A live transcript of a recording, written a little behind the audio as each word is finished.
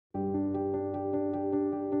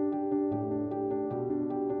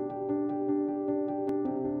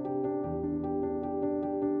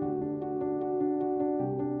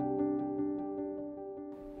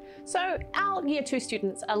So our Year 2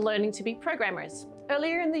 students are learning to be programmers.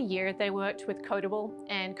 Earlier in the year, they worked with Codable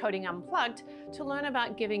and Coding Unplugged to learn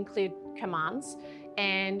about giving clear commands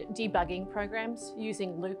and debugging programs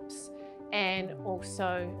using loops and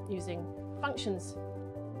also using functions.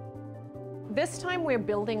 This time we're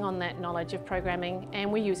building on that knowledge of programming and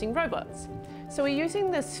we're using robots. So we're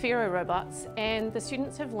using the Sphero robots and the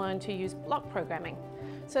students have learned to use block programming.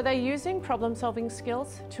 So they're using problem-solving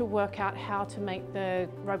skills to work out how to make the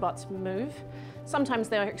robots move. Sometimes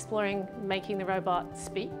they're exploring making the robot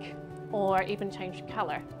speak or even change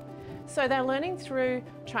colour. So they're learning through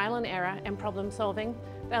trial and error and problem solving.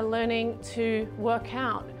 They're learning to work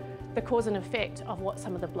out the cause and effect of what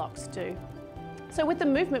some of the blocks do. So with the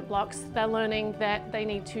movement blocks, they're learning that they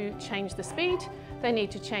need to change the speed, they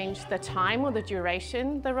need to change the time or the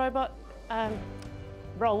duration the robot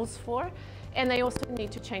rolls for, and they also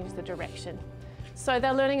need to change the direction. So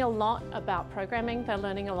they're learning a lot about programming, they're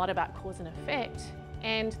learning a lot about cause and effect,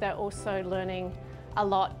 and they're also learning a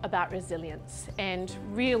lot about resilience and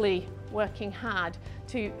really working hard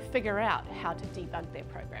to figure out how to debug their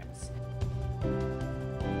programs.